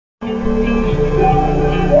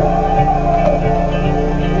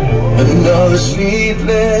Another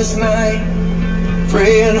sleepless night,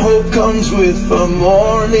 praying hope comes with the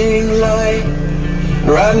morning light.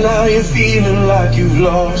 Right now you're feeling like you've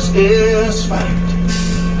lost this fight,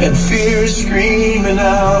 and fear is screaming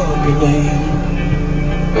out your name.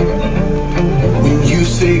 When you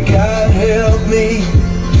say, God help me,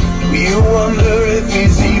 you wonder if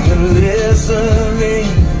he's even listening.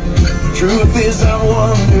 Truth is, I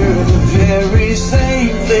wonder the very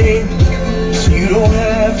same thing, so you don't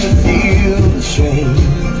have to feel ashamed.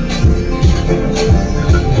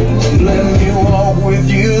 Let me walk with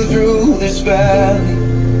you through this valley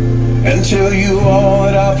and tell you all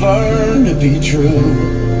that I've learned to be true.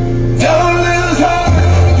 Don't lose heart,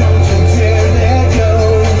 don't you dare let go.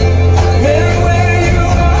 And where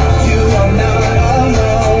you are not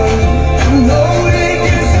alone. I know it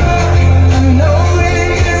gets hard, I know it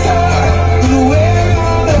gets hard, but we're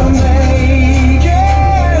gonna make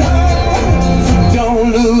it home. So don't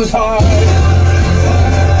lose heart.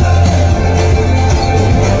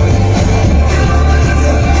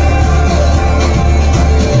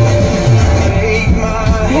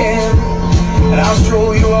 I'll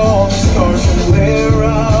show you all the stars and where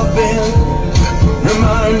I've been.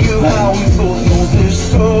 Remind you how we both know this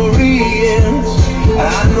story ends. I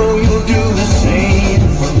know you'll do the same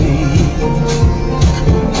for me.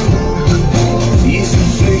 These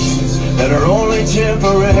afflictions that are only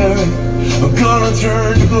temporary are gonna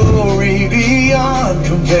turn to glory beyond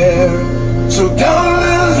compare. So don't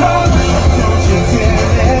lose heart, don't you dare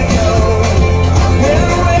let go.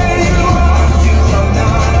 And where you are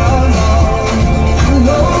not alone. I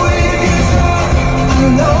know it gets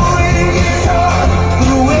hard,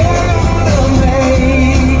 but we're gonna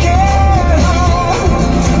make it home.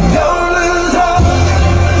 So don't lose heart.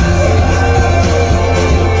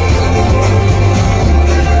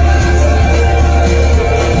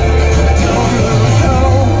 Don't lose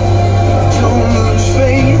hope, don't lose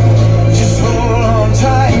faith. Just hold on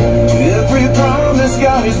tight to every promise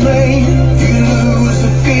God has made. You lose the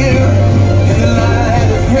fear in the light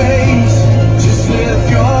of grace. Just lift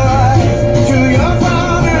your eyes to your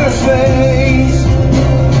Father's face.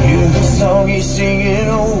 Hear the song he's singing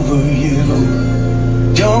over you.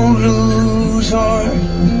 Don't lose heart.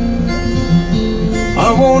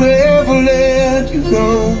 I won't ever let you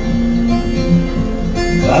go.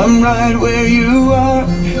 I'm right where you are.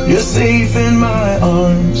 You're safe in my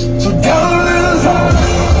arms. So don't lose heart.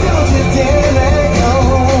 Don't you dare let go.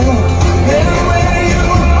 And where you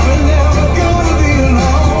are, you're never gonna be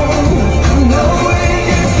alone. I know it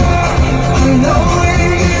gets hard, I know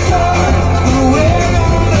it gets hard, but we're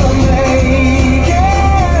gonna make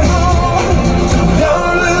it home. So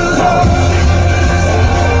don't lose heart.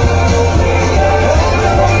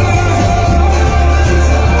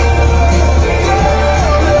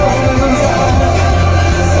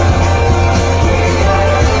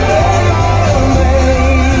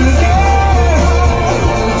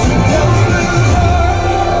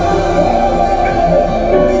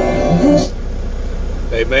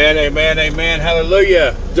 Amen, amen, amen,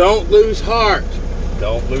 hallelujah. Don't lose heart.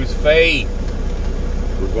 Don't lose faith.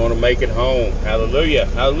 We're going to make it home. Hallelujah,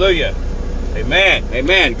 hallelujah. Amen,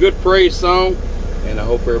 amen. Good praise song, and I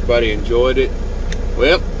hope everybody enjoyed it.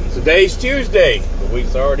 Well, today's Tuesday. The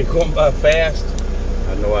week's already going by fast.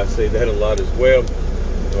 I know I say that a lot as well.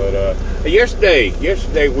 But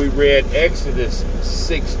yesterday we read Exodus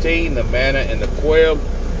 16, the manna and the quail.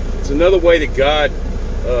 It's another way that God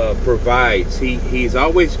provides. He's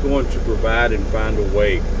always going to provide and find a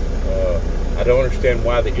way. I don't understand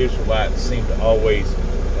why the Israelites seem to always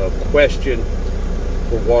question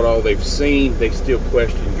for what all they've seen. They still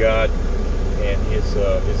question God and His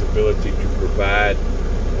ability to provide.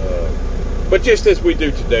 But just as we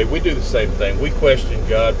do today, we do the same thing. We question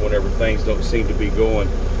God whenever things don't seem to be going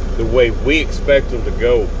the way we expect them to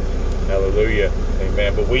go. Hallelujah,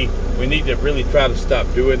 amen. But we need to really try to stop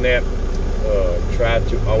doing that. Try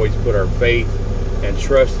to always put our faith and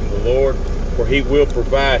trust in the Lord, for He will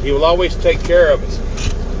provide. He will always take care of us.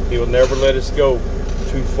 He will never let us go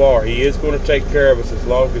too far. He is going to take care of us as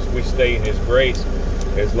long as we stay in His grace,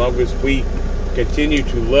 as long as we continue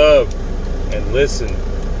to love and listen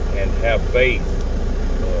and have faith.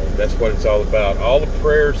 That's what it's all about. All the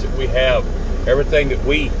prayers that we have, everything that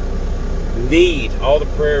we need, all the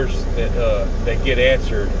prayers that get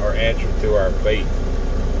answered are answered through our faith.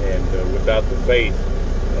 And without the faith,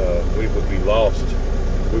 we would be lost.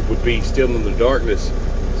 We would be still in the darkness.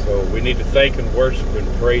 So we need to thank and worship and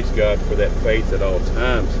praise God for that faith at all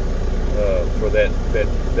times, for that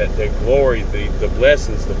glory, the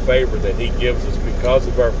blessings, the favor that He gives us because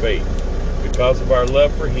of our faith, because of our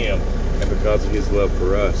love for Him, and because of His love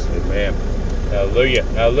for us. Amen. Hallelujah.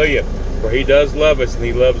 Hallelujah. For he does love us, and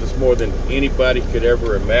he loves us more than anybody could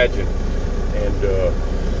ever imagine. And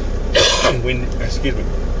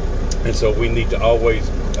and so we need to always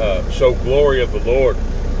show glory of the Lord.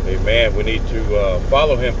 Amen. We need to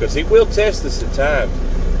follow him, because he will test us at times.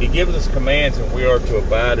 He gives us commands, and we are to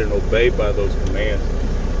abide and obey by those commands.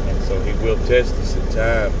 And so he will test us at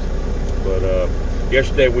times. But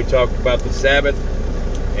yesterday we talked about the Sabbath,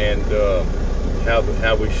 and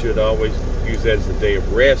how we should always use that as a day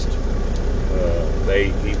of rest.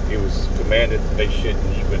 It was commanded that they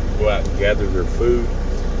shouldn't even go out and gather their food.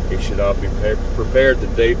 It should all be prepared the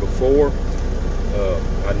day before.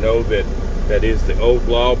 I know that is the old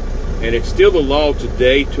law, and it's still the law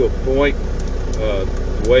today to a point.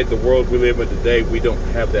 The way the world we live in today, we don't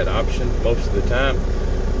have that option most of the time,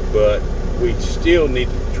 but we still need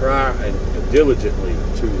to try and diligently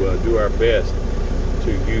to do our best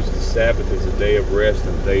to use the Sabbath as a day of rest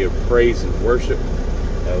and a day of praise and worship.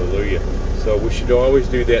 Hallelujah. So we should always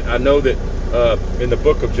do that. I know that in the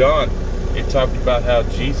book of John, it talked about how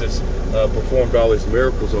Jesus performed all his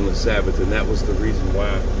miracles on the Sabbath, and that was the reason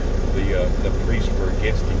why the priests were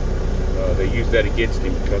against him. They used that against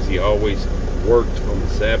him because he always worked on the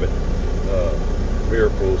Sabbath,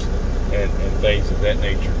 miracles and things of that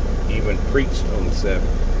nature, even preached on the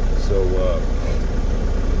Sabbath. So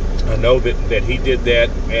I know that he did that,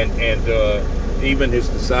 and even his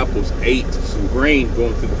disciples ate some grain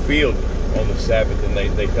going through the field on the Sabbath, and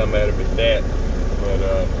they come at him at that.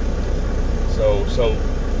 But so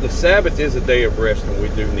the Sabbath is a day of rest, and we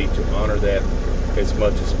do need to honor that as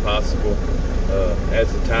much as possible.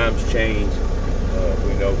 As the times change,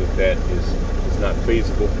 we know that is not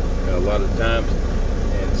feasible a lot of times,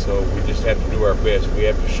 and so we just have to do our best. We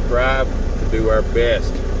have to strive to do our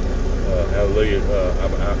best. Hallelujah.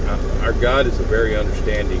 Our God is a very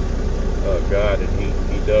understanding God, and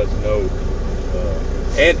he does know.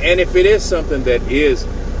 And if it is something that is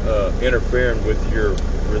interfering with your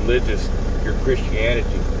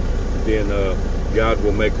Christianity, then God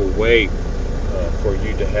will make a way for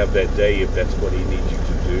you to have that day if that's what he needs you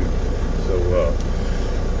to do. So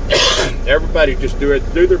everybody just do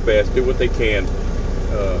their best, do what they can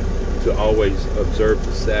to always observe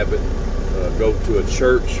the Sabbath. Go to a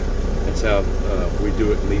church. That's how we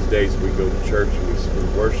do it in these days. We go to church and we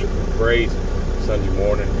worship and praise Sunday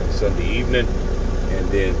morning and Sunday evening, and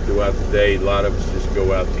then throughout the day, a lot of us just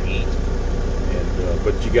go out to eat. And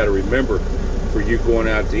but you got to remember, for you going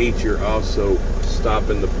out to eat, you're also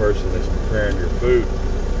stopping the person that's preparing your food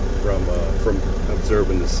from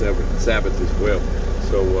observing the Sabbath as well.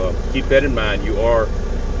 So keep that in mind. You are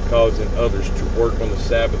causing others to work on the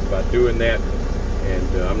Sabbath by doing that.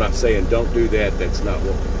 And I'm not saying don't do that. That's not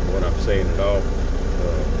what I'm saying at all.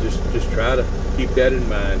 Just try to keep that in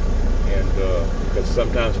mind, and because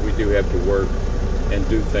sometimes we do have to work and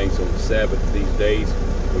do things on the Sabbath these days.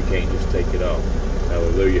 We can't just take it off.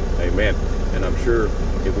 Hallelujah. Amen. And I'm sure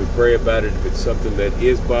if we pray about it, if it's something that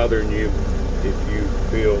is bothering you, if you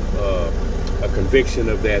feel a conviction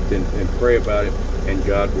of that, then pray about it, and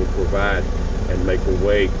God will provide and make a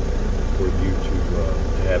way for you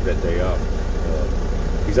to have that day off.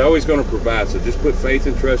 He's always going to provide, so just put faith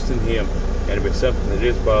and trust in him. And if it's something that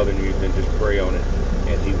is bothering you, then just pray on it,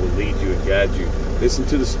 and he will lead you and guide you. Listen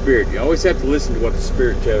to the Spirit. You always have to listen to what the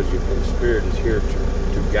Spirit tells you, for the Spirit is here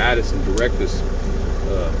to guide us and direct us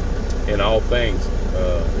in all things.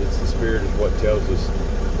 It's the Spirit is what tells us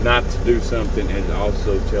not to do something, and it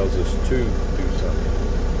also tells us to do something.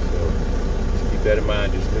 So just keep that in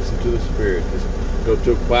mind. Just listen to the Spirit. Just go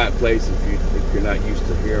to a quiet place if you're not used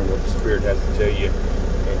to hearing what the Spirit has to tell you,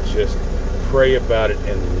 and just pray about it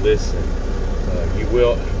and listen. You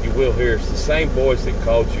will hear. It's the same voice that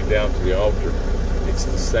called you down to the altar. It's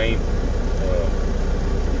the same.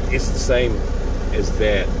 It's the same as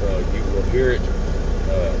that. You will hear it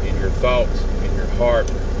in your thoughts, in your heart,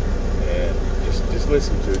 and just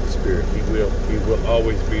listen to the Spirit. He will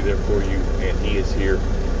always be there for you, and he is here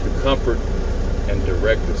to comfort and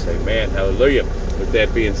direct us. Amen. Hallelujah. With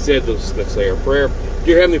that being said, let's say our prayer.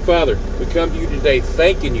 Dear Heavenly Father, we come to you today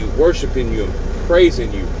thanking you, worshiping you, and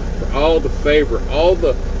praising you for all the favor, all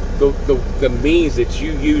the means that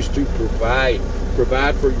you use to provide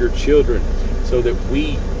for your children, so that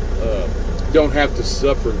we don't have to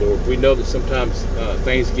suffer, Lord. We know that sometimes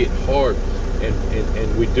things get hard,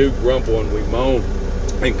 and we do grumble and we moan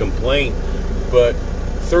and complain, but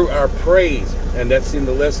through our praise, and that's in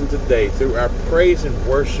the lesson today, through our praise and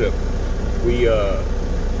worship, we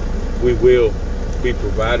will be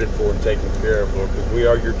provided for and taken care of, Lord, because we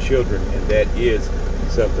are your children, and that is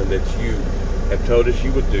something that you have told us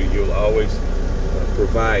you would do. You'll always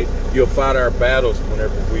provide. You'll fight our battles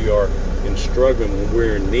whenever we are in struggling, when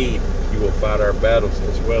we're in need, you will fight our battles,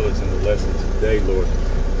 as well as in the lesson today, Lord.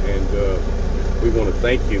 And we want to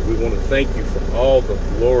thank you. We want to thank you for all the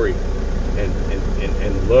glory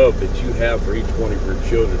and love that you have for each one of your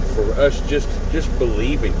children. For us just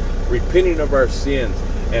believing, repenting of our sins,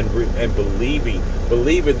 and believing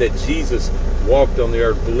that Jesus walked on the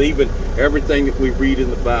earth, believing everything that we read in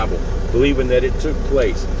the Bible, believing that it took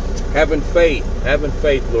place, having faith,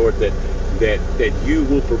 Lord, that you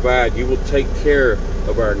will provide, you will take care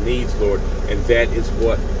of our needs, Lord, and that is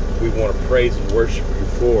what we want to praise and worship you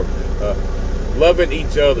for. Loving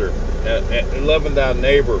each other, loving thy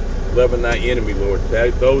neighbor, loving thy enemy, Lord.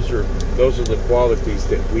 Those are the qualities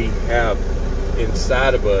that we have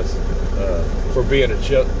inside of us for being the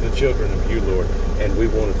children of you, Lord. And we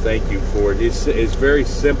want to thank you for it. It's very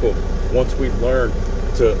simple once we learn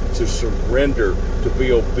to surrender, to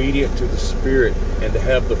be obedient to the Spirit, and to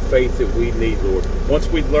have the faith that we need, Lord. Once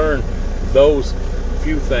we learn those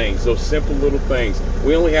few things, those simple little things,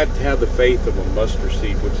 we only have to have the faith of a mustard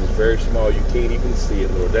seed, which is very small. You can't even see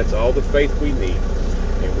it, Lord. That's all the faith we need.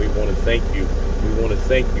 And we want to thank you. We want to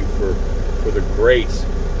thank you for the grace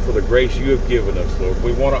you have given us, Lord.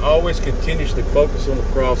 We want to always continuously focus on the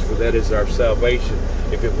cross, for that is our salvation.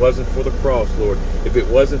 If it wasn't for the cross, Lord, if it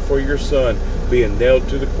wasn't for your Son being nailed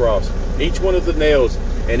to the cross, each one of the nails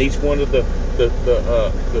and each one of the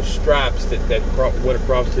stripes that went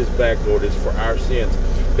across his back, Lord, is for our sins.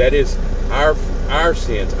 That is our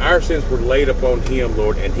sins. Our sins were laid upon him,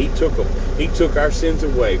 Lord, and he took them. He took our sins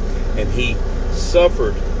away, and he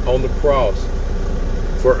suffered on the cross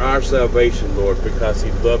for our salvation, Lord, because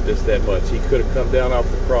he loved us that much. He could have come down off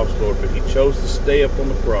the cross, Lord, but he chose to stay up on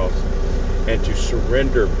the cross and to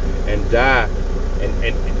surrender and die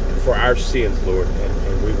and for our sins, Lord.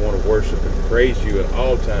 And we want to worship and praise you at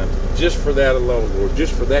all times. Just for that alone, Lord,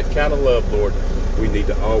 just for that kind of love, Lord, we need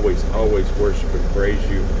to always worship and praise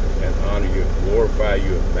you and honor you and glorify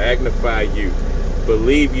you and magnify you,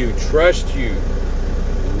 believe you, trust you,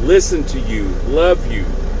 listen to you, love you.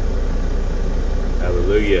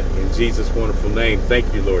 Hallelujah. In Jesus' wonderful name.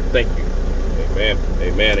 Thank you, Lord. Thank you. Amen.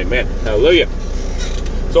 Amen. Amen. Hallelujah.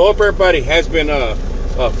 So I hope everybody has been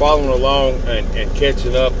following along and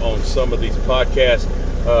catching up on some of these podcasts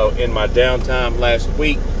in my downtime last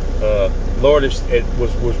week. Lord, it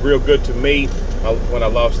was real good to me. When I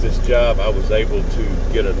lost this job, I was able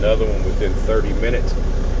to get another one within 30 minutes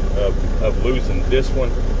of losing this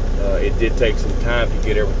one. It did take some time to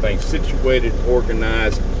get everything situated,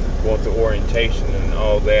 organized, going through orientation and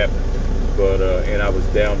all that, but and I was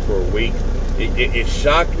down for a week. It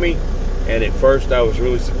shocked me, and at first I was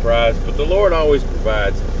really surprised, but the Lord always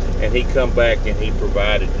provides, and he come back and he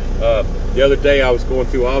provided. The other day I was going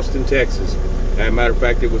through Austin, Texas. As a matter of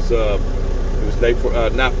fact, it was day for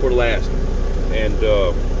not for last, and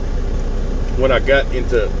when I got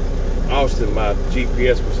into Austin, my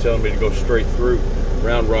GPS was telling me to go straight through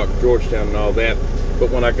Round Rock, Georgetown, and all that.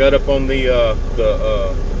 But when I got up on the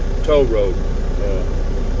toll road,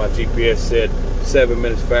 my GPS said 7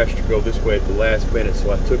 minutes faster, go this way at the last minute,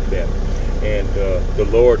 so I took that. And the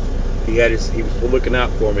Lord, he was looking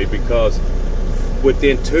out for me, because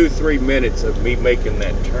within 2-3 minutes of me making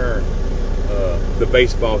that turn, the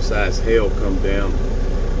baseball size hail come down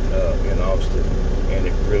in Austin, and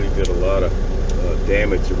it really did a lot of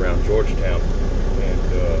damage around Georgetown.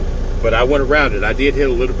 And but I went around it. I did hit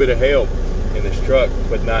a little bit of hail in this truck,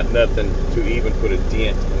 but nothing to even put a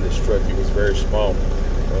dent in this truck. It was very small,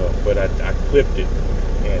 but I clipped it,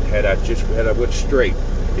 and had I went straight,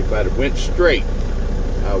 if I'd went straight,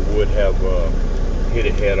 I would have hit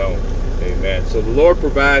it head on. Amen. So the Lord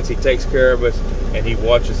provides, he takes care of us, and he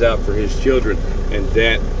watches out for his children, and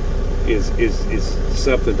that is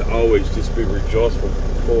something to always just be rejoiceful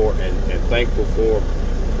for and thankful for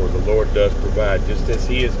the Lord does provide, just as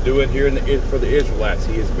he is doing here for the Israelites.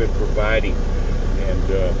 He has been providing,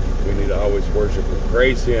 and we need to always worship and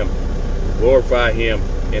praise him, glorify him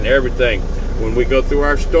in everything. When we go through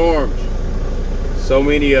our storms, so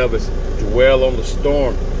many of us dwell on the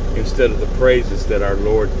storm instead of the praises that our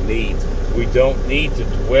Lord needs. We don't need to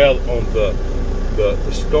dwell on the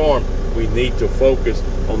storm. We need to focus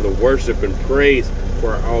on the worship and praise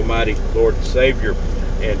for our Almighty Lord and Savior.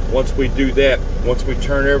 And once we do that, once we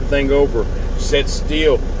turn everything over, sit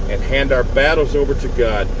still, and hand our battles over to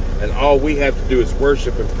God, and all we have to do is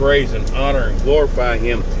worship and praise and honor and glorify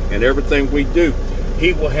him in everything we do,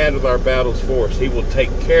 he will handle our battles for us. He will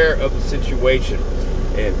take care of the situation.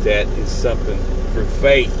 And that is something through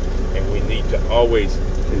faith. And we need to always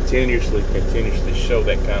continuously show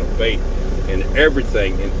that kind of faith in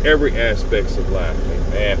everything, in every aspects of life.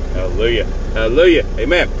 Amen. Hallelujah. Hallelujah.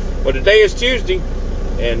 Amen. Well, today is Tuesday,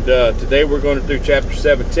 And today we're going to do chapter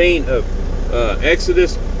 17 of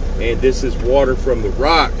Exodus, and this is water from the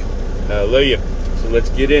rock. Hallelujah. So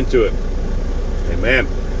let's get into it. Amen.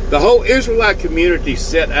 The whole Israelite community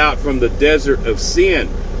set out from the desert of Sin,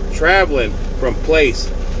 traveling from place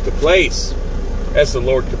to place, as the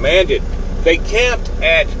Lord commanded. They camped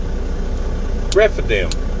at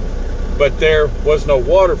Rephidim, but there was no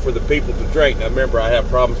water for the people to drink. Now remember, I have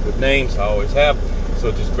problems with names, I always have,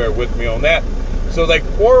 so just bear with me on that. So they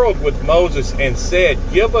quarreled with Moses and said,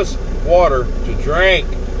 "Give us water to drink."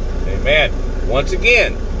 Amen. Once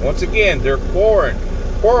again, they're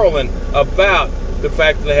quarreling about the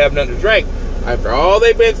fact that they have nothing to drink. After all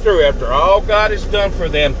they've been through, after all God has done for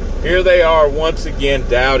them, here they are once again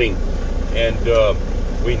doubting. And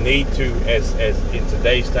we need to, as in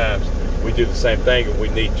today's times, we do the same thing, and we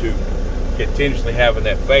need to continuously having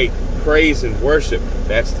that faith. Praise and worship.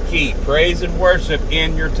 That's the key. Praise and worship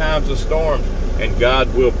in your times of storms, and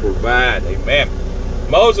God will provide. Amen.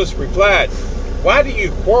 Moses replied, "Why do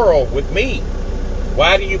you quarrel with me?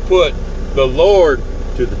 Why do you put the Lord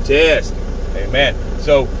to the test?" Amen.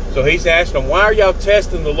 So he's asking them, why are y'all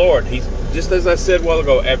testing the Lord? He's, just as I said a while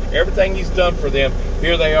ago, after everything he's done for them,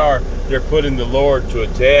 here they are, they're putting the Lord to a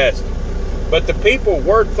test. But the people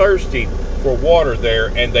were thirsty for water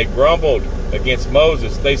there, and they grumbled against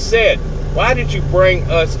Moses. They said, "Why did you bring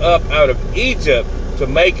us up out of Egypt to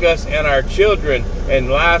make us and our children and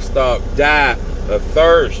livestock die of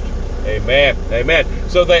thirst?" Amen. Amen.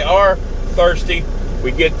 So they are thirsty.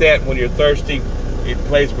 We get that when you're thirsty, it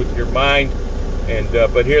plays with your mind. And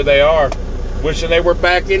but here they are, wishing they were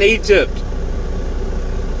back in Egypt.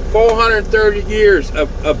 430 years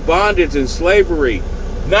of bondage and slavery.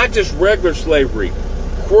 Not just regular slavery,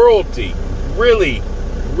 cruelty, really,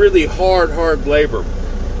 really hard labor.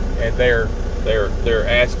 And they're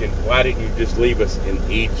asking, why didn't you just leave us in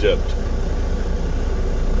Egypt?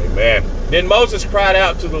 Amen. Then Moses cried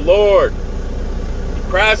out to the Lord. He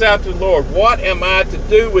cries out to the Lord, "What am I to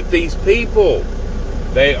do with these people?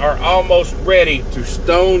 They are almost ready to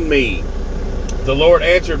stone me." The Lord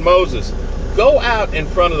answered Moses, "Go out in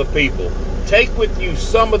front of the people. Take with you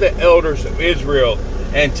some of the elders of Israel,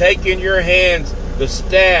 and take in your hands the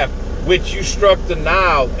staff which you struck the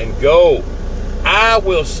Nile, and go. I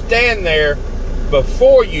will stand there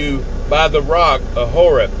before you by the rock of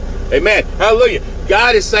Horeb." Amen. Hallelujah.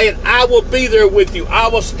 God is saying, I will be there with you. I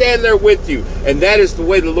will stand there with you. And that is the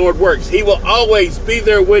way the Lord works. He will always be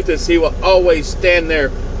there with us. He will always stand there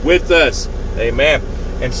with us. Amen.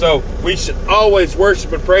 And so we should always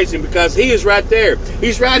worship and praise him, because he is right there.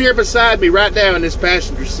 He's right here beside me right now in this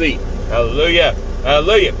passenger seat. Hallelujah.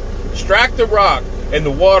 Hallelujah. Strike the rock, and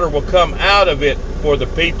the water will come out of it for the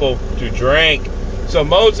people to drink. So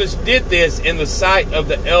Moses did this in the sight of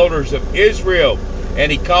the elders of Israel, and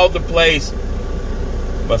he called the place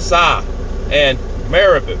Massah and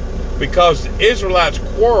Meribah, because the Israelites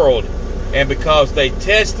quarreled, and because they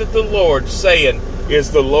tested the Lord, saying,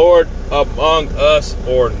 "Is the Lord among us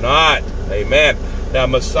or not?" Amen. Now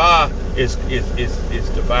Massah is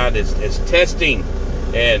defined as testing,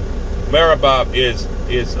 and Meribah is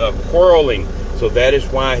quarreling. So that is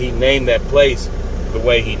why he named that place the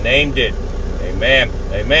way he named it. Amen.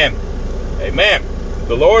 Amen. Amen.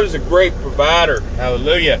 The Lord is a great provider.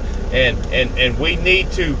 Hallelujah. And we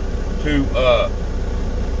need to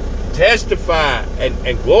testify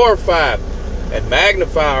and glorify and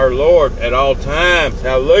magnify our Lord at all times.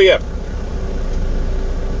 Hallelujah.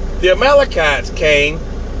 The Amalekites came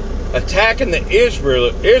attacking the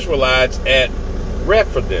Israelites at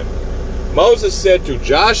Rephidim. Moses said to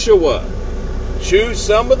Joshua, "Choose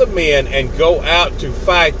some of the men and go out to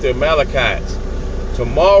fight the Amalekites.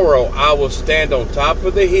 Tomorrow I will stand on top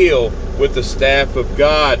of the hill with the staff of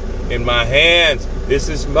God in my hands." This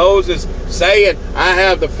is Moses saying, I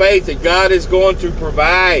have the faith that God is going to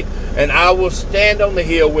provide, and I will stand on the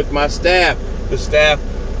hill with my staff, the staff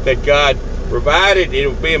that God provided. It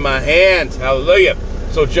will be in my hands. Hallelujah.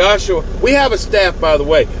 So Joshua, we have a staff, by the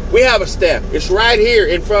way. We have a staff. It's right here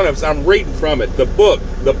in front of us. I'm reading from it. The book,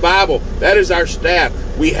 the Bible, that is our staff.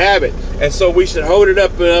 We have it. And so we should hold it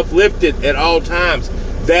up and uplift it at all times.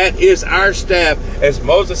 That is our staff. As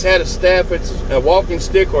Moses had a staff, it's a walking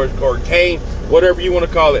stick or cane, whatever you want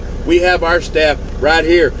to call it. We have our staff right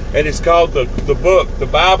here. And it's called the book, the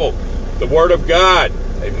Bible, the Word of God.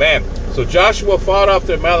 Amen. So Joshua fought off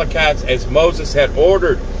the Amalekites as Moses had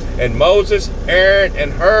ordered. And Moses, Aaron,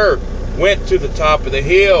 and Hur went to the top of the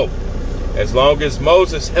hill. As long as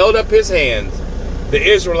Moses held up his hands, the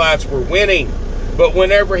Israelites were winning. But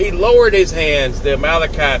whenever he lowered his hands, the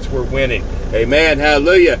Amalekites were winning. Amen.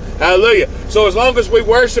 Hallelujah. Hallelujah. So as long as we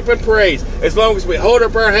worship and praise, as long as we hold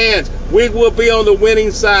up our hands, we will be on the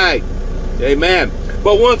winning side. Amen.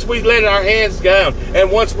 But once we let our hands down,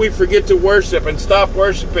 and once we forget to worship and stop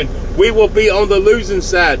worshiping, we will be on the losing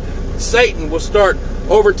side. Satan will start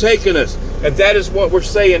overtaking us. And that is what we're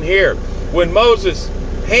saying here. When Moses'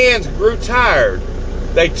 hands grew tired,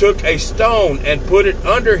 they took a stone and put it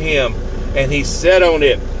under him, and he sat on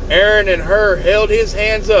it. Aaron and Hur held his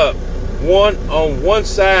hands up, one on one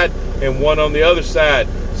side and one on the other side,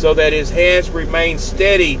 so that his hands remained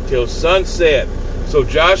steady till sunset. So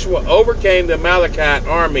Joshua overcame the Amalekite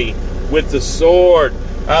army with the sword.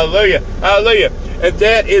 Hallelujah. Hallelujah. And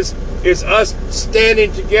that is us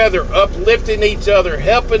standing together, uplifting each other,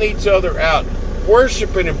 helping each other out,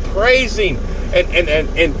 worshiping and praising,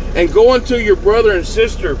 and going to your brother and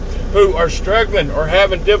sister who are struggling or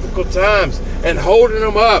having difficult times and holding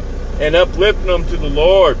them up and uplifting them to the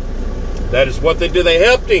Lord. That is what they did. They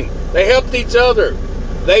helped him. They helped each other.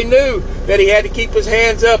 They knew that he had to keep his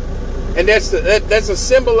hands up. And that's a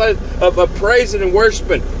symbol of praising and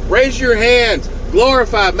worshiping. Raise your hands.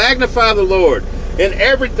 Glorify, magnify the Lord in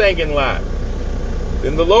everything in life.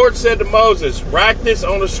 Then the Lord said to Moses, write this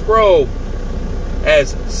on a scroll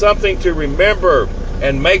as something to remember,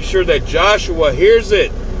 and make sure that Joshua hears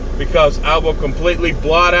it, because I will completely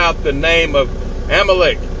blot out the name of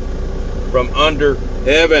Amalek from under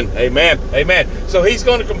heaven. Amen. Amen. So he's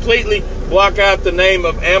going to completely block out the name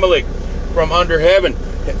of Amalek from under heaven.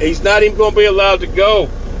 He's not even going to be allowed to go.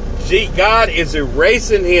 God is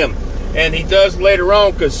erasing him. And he does later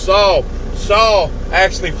on, because Saul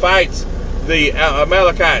actually fights the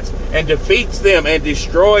Amalekites and defeats them and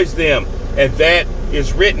destroys them. And that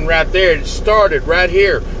is written right there. It started right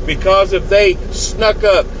here because if they snuck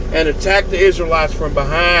up and attacked the Israelites from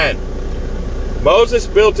behind. Moses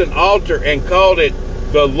built an altar and called it,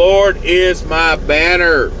 "The Lord is my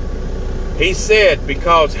banner." He said,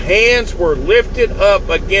 because hands were lifted up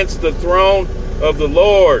against the throne of the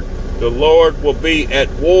Lord will be at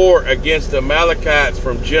war against the Amalekites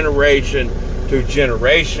from generation to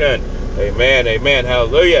generation. Amen. Amen.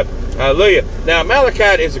 Hallelujah. Hallelujah. Now,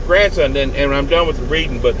 Amalekite is a grandson, and I'm done with the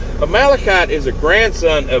reading, but Amalekite is a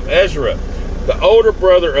grandson of Ezra, the older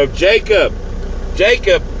brother of Jacob.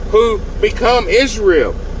 Jacob, who become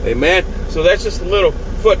Israel. Amen. So that's just a little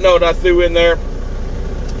footnote I threw in there.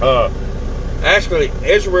 Actually,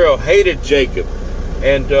 Israel hated Jacob,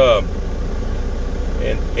 and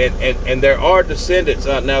there are descendants.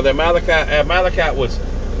 Now, the Amalekite was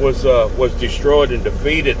destroyed and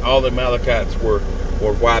defeated. All the Amalekites were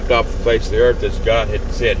wiped off the face of the earth, as God had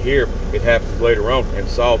said here. It happens later on, and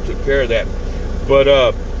Saul took care of that.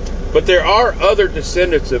 But there are other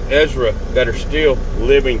descendants of Ezra that are still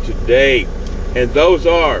living today, and those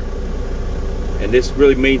are, and this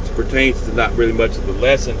really pertains to not really much of the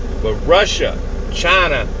lesson, but Russia,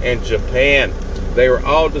 China, and Japan. They are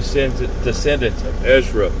all descendants of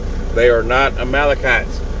Ezra. They are not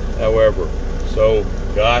Amalekites, however. So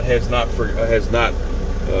God has not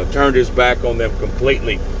turned his back on them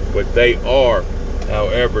completely, but they are,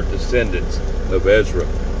 however, descendants of Ezra.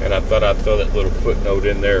 And I thought I'd throw that little footnote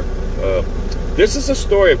in there. This is a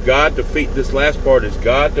story of God defeat. This last part is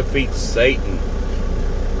God defeats Satan.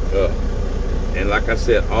 And like I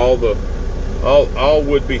said, all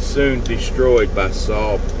would be soon destroyed by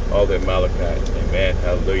Saul, all the Amalekites. Amen.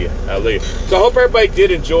 Hallelujah. Hallelujah. So I hope everybody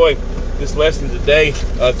did enjoy this lesson today.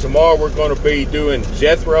 Tomorrow we're going to be doing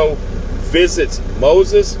Jethro visits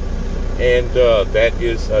Moses, and that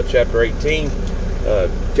is chapter 18.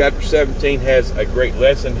 Chapter 17 has a great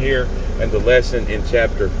lesson here, and the lesson in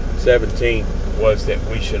chapter 17 was that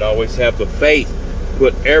we should always have the faith,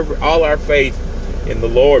 put all our faith in the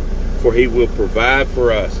Lord, for he will provide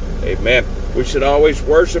for us. Amen. We should always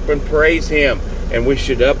worship and praise him, and we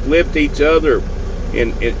should uplift each other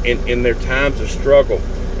in their times of struggle.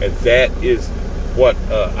 And that is what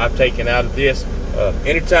I've taken out of this.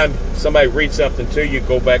 Anytime somebody reads something to you,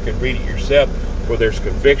 go back and read it yourself, for there's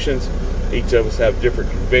convictions. Each of us have different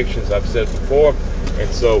convictions, I've said before. And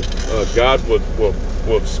so God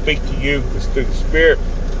will speak to you through the Spirit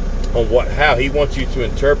on how he wants you to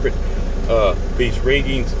interpret these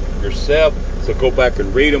readings yourself. So go back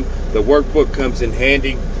and read them. The workbook comes in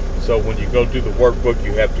handy. So when you go do the workbook,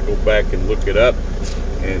 you have to go back and look it up.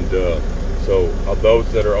 And so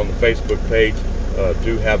those that are on the Facebook page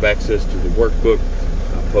do have access to the workbook.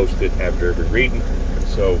 I post it after every reading.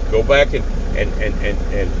 So go back and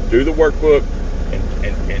do the workbook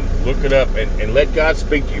and look it up and let God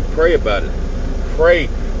speak to you. Pray about it. Pray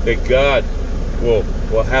that God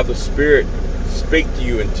will have the Spirit speak to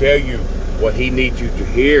you and tell you what he needs you to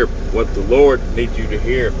hear, what the Lord needs you to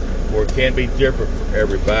hear. or it can be different for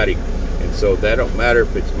everybody. And so that don't matter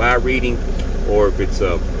if it's my reading or if it's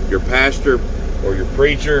your pastor or your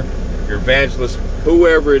preacher, your evangelist,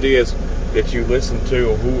 whoever it is that you listen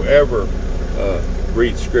to, or whoever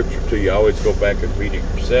reads scripture to you. Always go back and read it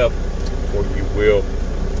yourself, or you will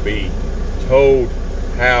be told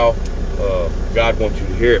how God wants you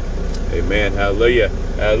to hear it. Amen. Hallelujah.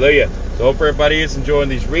 Hallelujah. So I hope everybody is enjoying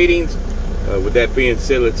these readings. With that being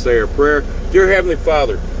said, let's say our prayer. Dear Heavenly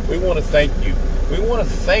Father, we want to thank you. We want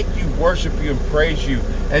to thank you, worship you, and praise you,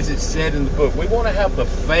 as it said in the book. We want to have the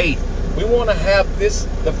faith. We want to have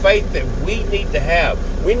the faith that we need to have.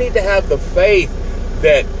 We need to have the faith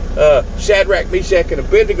that Shadrach, Meshach, and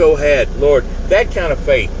Abednego had, Lord. That kind of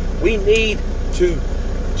faith. We need to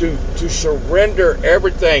surrender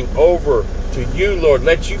everything over to you, Lord.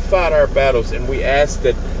 Let you fight our battles, and we ask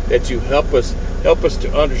that you help us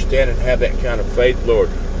to understand and have that kind of faith, Lord.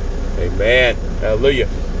 Amen. Hallelujah.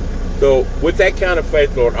 So with that kind of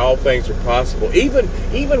faith, Lord, all things are possible. Even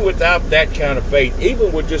without that kind of faith,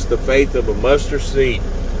 even with just the faith of a mustard seed,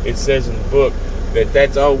 it says in the book that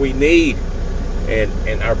that's all we need,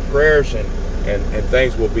 and our prayers and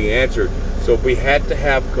things will be answered. So we had to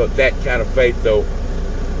have that kind of faith, though,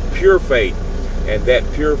 pure faith. And that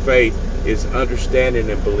pure faith is understanding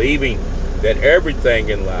and believing that everything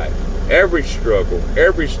in life, every struggle,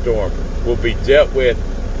 every storm will be dealt with,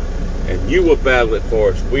 and you will battle it for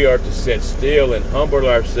us. We are to sit still and humble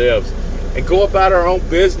ourselves and go about our own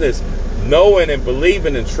business, knowing and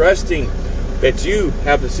believing and trusting that you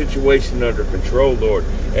have the situation under control, Lord.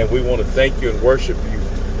 And we want to thank you and worship you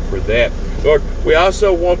for that. Lord, we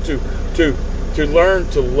also want to learn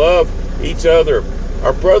to love each other,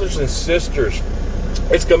 our brothers and sisters.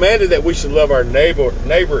 It's commanded that we should love our neighbor,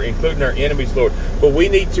 including our enemies, Lord. But we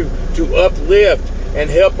need to uplift and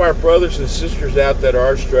help our brothers and sisters out that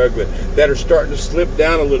are struggling, that are starting to slip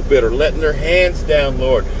down a little bit, or letting their hands down,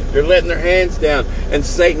 Lord. They're letting their hands down, and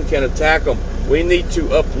Satan can attack them. We need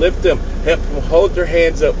to uplift them, help them hold their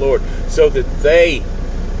hands up, Lord, so that they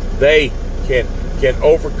can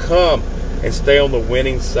overcome and stay on the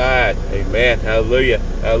winning side. Amen. Hallelujah.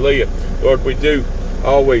 Hallelujah. Lord, we do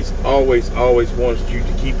always want you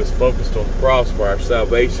to keep us focused on the cross, for our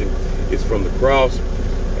salvation is from the cross.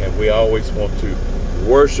 And we always want to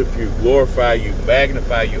worship you, glorify you,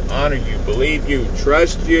 magnify you, honor you, believe you,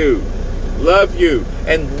 trust you, love you,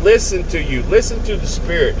 and listen to you. Listen to the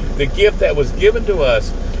Spirit, the gift that was given to us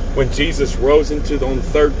when Jesus rose on the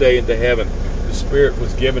third day into heaven. The Spirit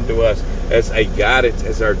was given to us as a guidance,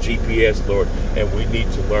 as our GPS, Lord. And we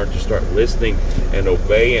need to learn to start listening and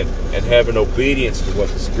obeying and having obedience to what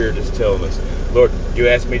the Spirit is telling us. Lord, you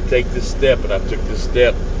asked me to take this step, and I took this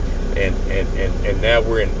step. And now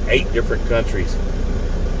we're in 8 different countries.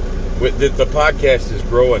 The podcast is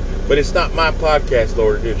growing, but it's not my podcast,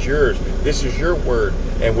 Lord. It's yours. This is your word,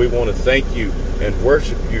 and we want to thank you and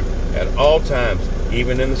worship you at all times,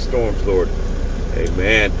 even in the storms, Lord.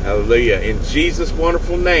 Amen. Hallelujah. In Jesus'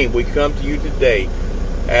 wonderful name, we come to you today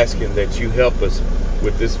asking that you help us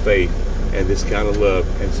with this faith and this kind of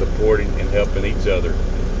love and supporting and helping each other.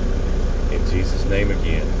 In Jesus' name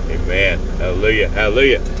again. Amen. Hallelujah.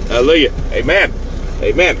 Hallelujah. Hallelujah. Amen.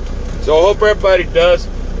 Amen. So I hope everybody does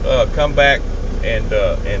come back and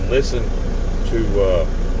listen to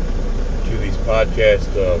these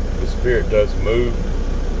podcasts. The Spirit does move,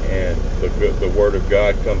 and the Word of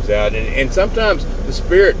God comes out. And sometimes the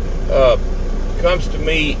Spirit comes to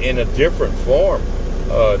me in a different form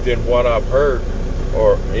than what I've heard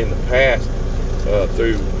or in the past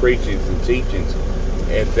through preachings and teachings.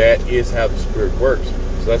 And that is how the Spirit works.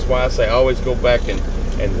 So that's why I say always go back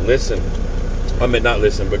and listen. I mean, not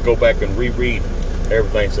listen, but go back and reread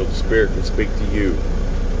everything so the Spirit can speak to you.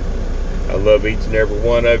 I love each and every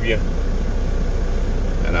one of you.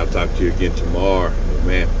 And I'll talk to you again tomorrow.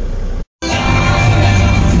 Amen.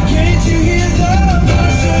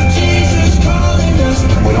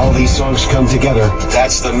 When all these songs come together,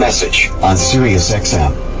 that's the message on Sirius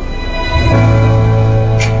XM.